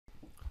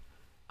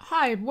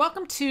Hi,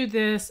 welcome to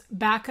this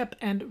backup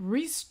and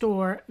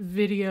restore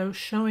video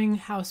showing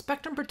how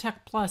Spectrum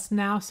Protect Plus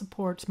now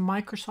supports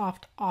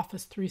Microsoft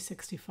Office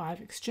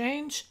 365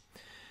 Exchange.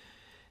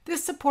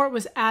 This support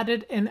was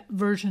added in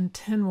version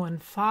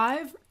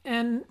 10.1.5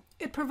 and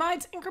it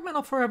provides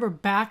incremental forever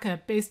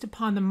backup based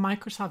upon the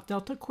Microsoft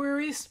Delta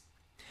queries.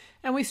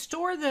 And we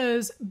store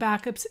those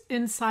backups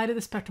inside of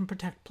the Spectrum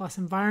Protect Plus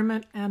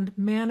environment and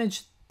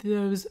manage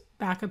those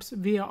backups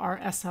via our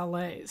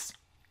SLAs.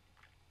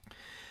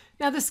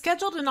 Now, the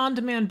scheduled and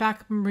on-demand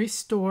backup and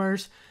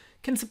restores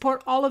can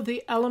support all of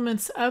the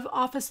elements of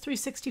Office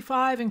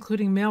 365,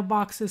 including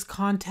mailboxes,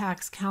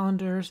 contacts,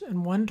 calendars,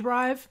 and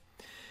OneDrive.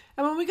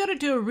 And when we go to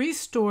do a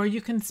restore,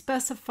 you can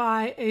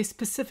specify a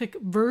specific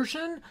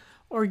version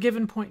or a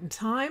given point in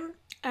time,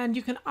 and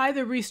you can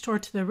either restore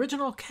to the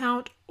original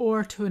account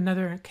or to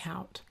another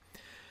account.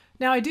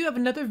 Now, I do have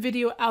another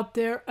video out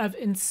there of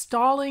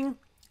installing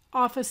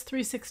Office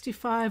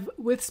 365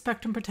 with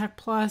Spectrum Protect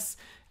Plus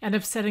and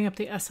of setting up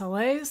the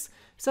SLAs.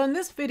 So in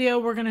this video,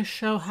 we're going to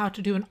show how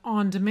to do an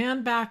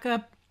on-demand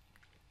backup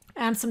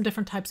and some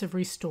different types of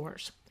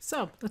restores.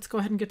 So let's go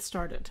ahead and get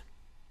started.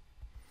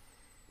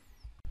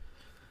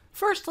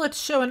 First,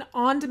 let's show an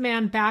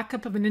on-demand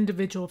backup of an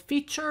individual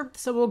feature.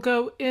 So we'll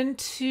go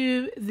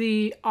into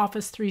the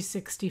Office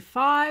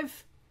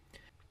 365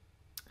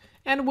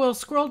 and we'll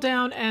scroll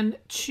down and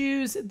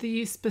choose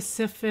the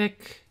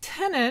specific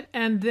tenant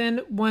and then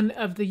one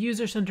of the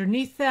users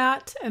underneath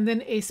that, and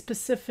then a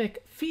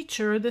specific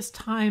feature. This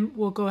time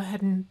we'll go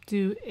ahead and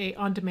do a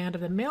on-demand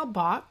of the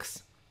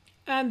mailbox,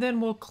 and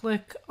then we'll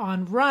click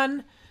on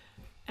Run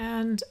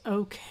and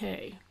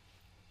OK.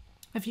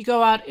 If you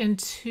go out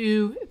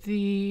into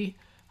the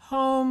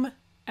Home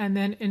and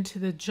then into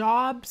the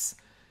Jobs,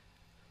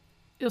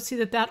 you'll see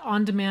that that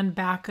on-demand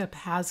backup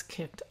has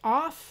kicked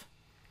off.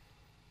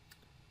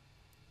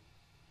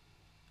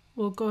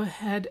 We'll go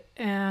ahead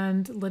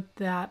and let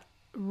that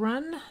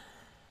run.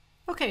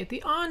 Okay,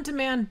 the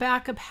on-demand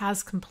backup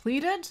has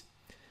completed.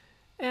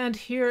 And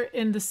here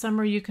in the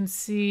summary, you can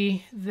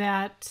see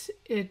that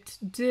it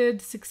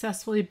did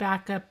successfully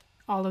back up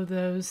all of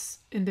those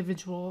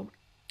individual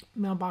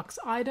mailbox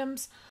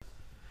items.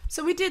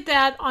 So we did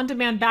that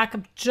on-demand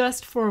backup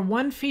just for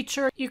one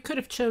feature. You could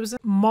have chosen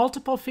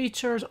multiple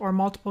features or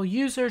multiple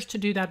users to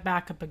do that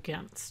backup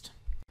against.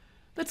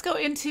 Let's go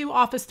into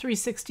Office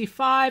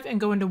 365 and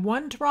go into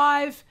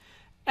OneDrive,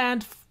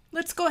 and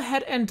let's go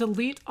ahead and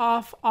delete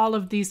off all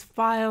of these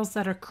files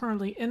that are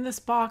currently in this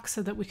box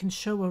so that we can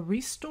show a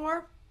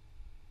restore.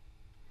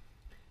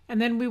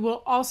 And then we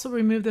will also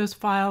remove those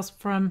files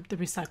from the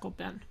recycle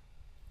bin.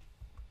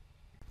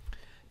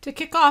 To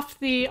kick off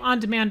the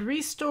on-demand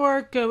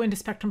restore, go into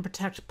Spectrum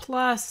Protect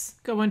Plus,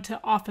 go into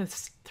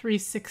Office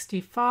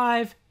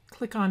 365,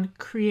 click on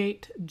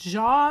Create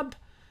Job.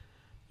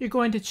 You're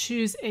going to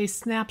choose a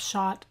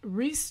Snapshot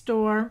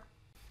Restore.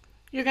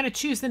 You're going to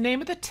choose the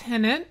name of the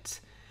tenant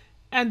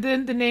and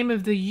then the name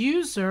of the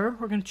user.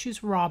 We're going to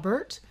choose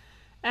Robert.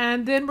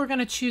 And then we're going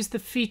to choose the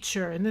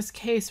feature. In this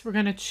case, we're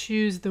going to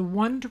choose the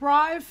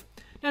OneDrive.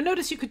 Now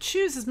notice you could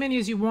choose as many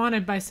as you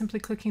wanted by simply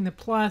clicking the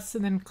plus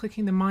and then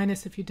clicking the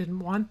minus if you didn't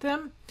want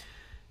them.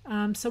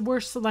 So we're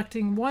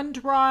selecting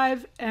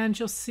OneDrive, and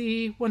you'll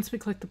see once we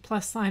click the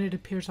plus sign, it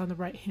appears on the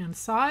right-hand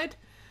side.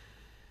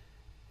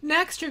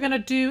 Next, you're going to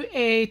do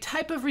a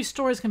type of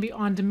restore. It's going to be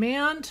on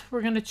demand.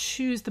 We're going to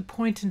choose the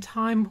point in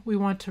time we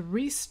want to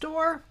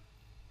restore.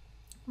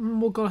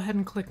 We'll go ahead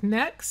and click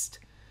next.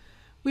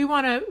 We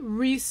want to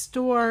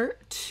restore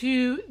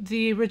to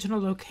the original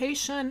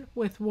location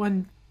with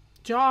one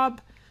job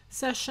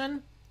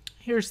session.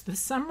 Here's the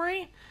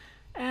summary,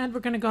 and we're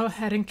going to go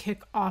ahead and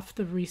kick off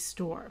the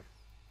restore.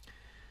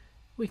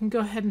 We can go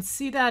ahead and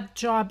see that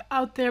job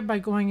out there by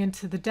going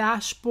into the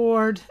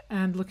dashboard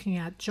and looking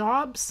at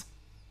jobs.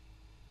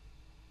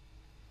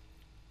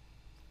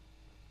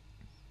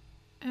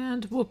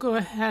 And we'll go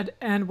ahead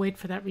and wait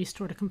for that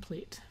restore to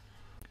complete.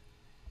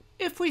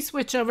 If we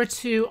switch over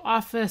to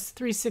Office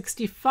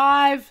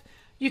 365,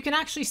 you can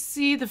actually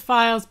see the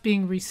files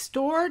being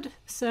restored.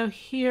 So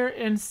here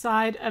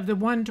inside of the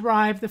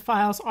OneDrive, the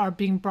files are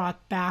being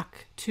brought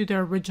back to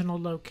their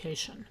original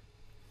location.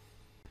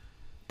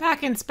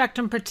 Back in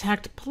Spectrum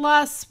Protect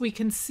Plus, we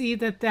can see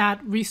that that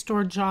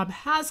restore job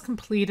has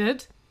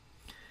completed.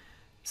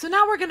 So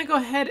now we're going to go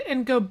ahead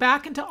and go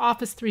back into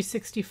Office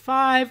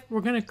 365.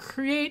 We're going to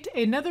create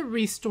another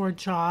restore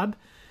job.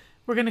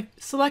 We're going to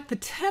select the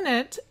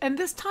tenant, and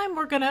this time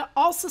we're going to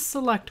also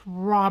select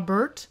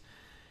Robert,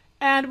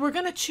 and we're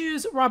going to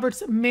choose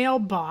Robert's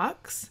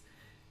mailbox.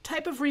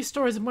 Type of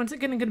restore is once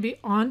again going to be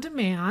on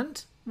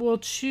demand. We'll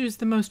choose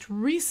the most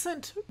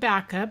recent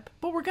backup,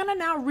 but we're going to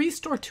now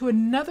restore to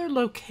another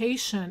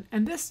location,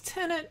 and this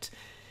tenant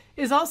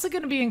is also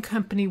going to be in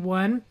Company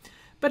 1.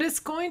 But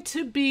it's going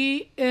to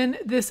be in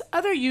this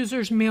other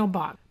user's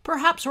mailbox.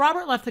 Perhaps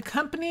Robert left the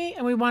company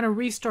and we want to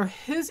restore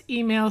his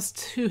emails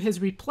to his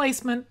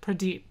replacement,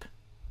 Pradeep.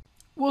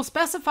 We'll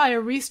specify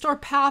a restore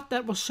path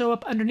that will show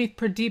up underneath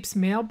Pradeep's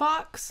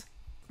mailbox.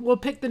 We'll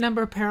pick the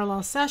number of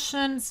parallel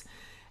sessions,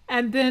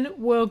 and then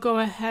we'll go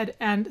ahead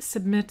and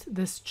submit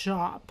this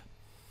job.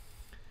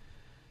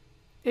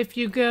 If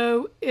you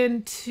go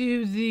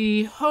into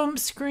the home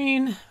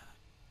screen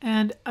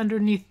and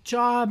underneath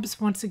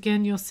jobs, once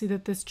again, you'll see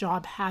that this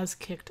job has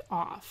kicked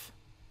off.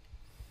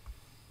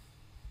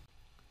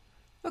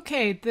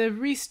 Okay, the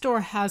restore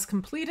has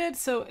completed.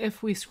 So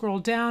if we scroll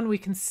down, we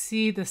can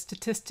see the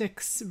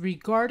statistics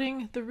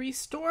regarding the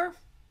restore.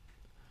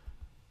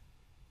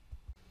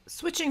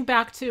 Switching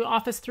back to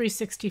Office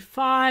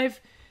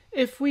 365,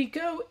 if we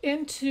go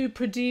into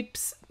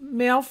Pradeep's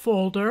mail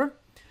folder,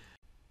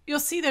 you'll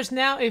see there's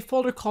now a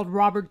folder called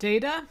Robert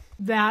Data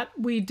that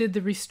we did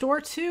the restore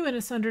to, and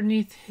it's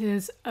underneath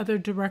his other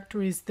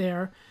directories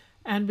there.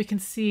 And we can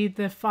see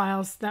the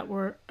files that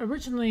were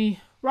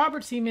originally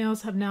Robert's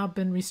emails have now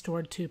been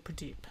restored to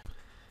Pradeep.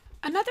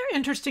 Another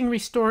interesting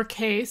restore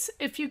case,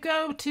 if you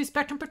go to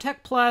Spectrum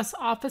Protect Plus,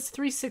 Office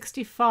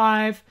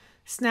 365,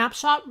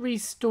 Snapshot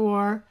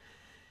Restore,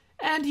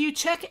 and you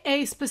check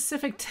a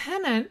specific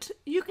tenant,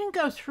 you can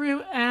go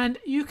through and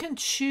you can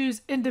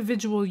choose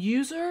individual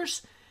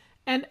users,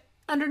 and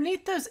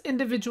underneath those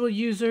individual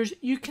users,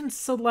 you can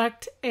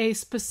select a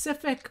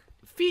specific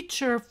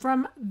feature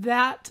from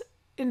that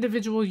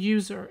individual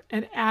user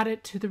and add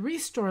it to the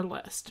restore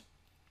list.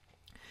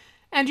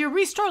 And your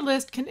restore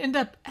list can end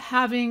up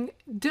having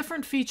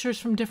different features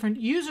from different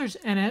users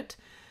in it,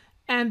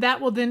 and that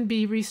will then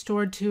be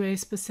restored to a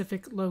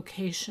specific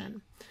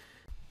location.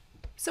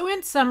 So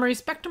in summary,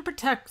 Spectrum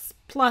Protect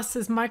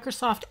Plus's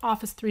Microsoft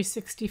Office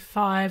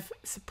 365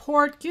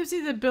 support gives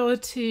you the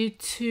ability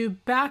to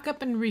back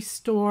up and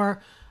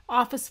restore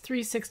Office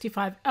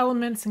 365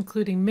 elements,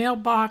 including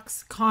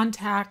Mailbox,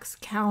 Contacts,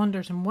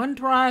 Calendars, and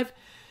OneDrive.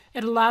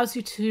 It allows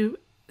you to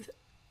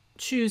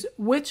choose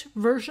which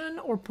version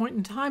or point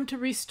in time to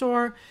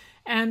restore,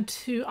 and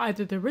to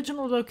either the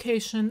original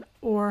location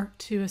or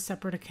to a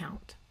separate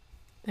account.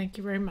 Thank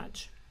you very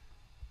much.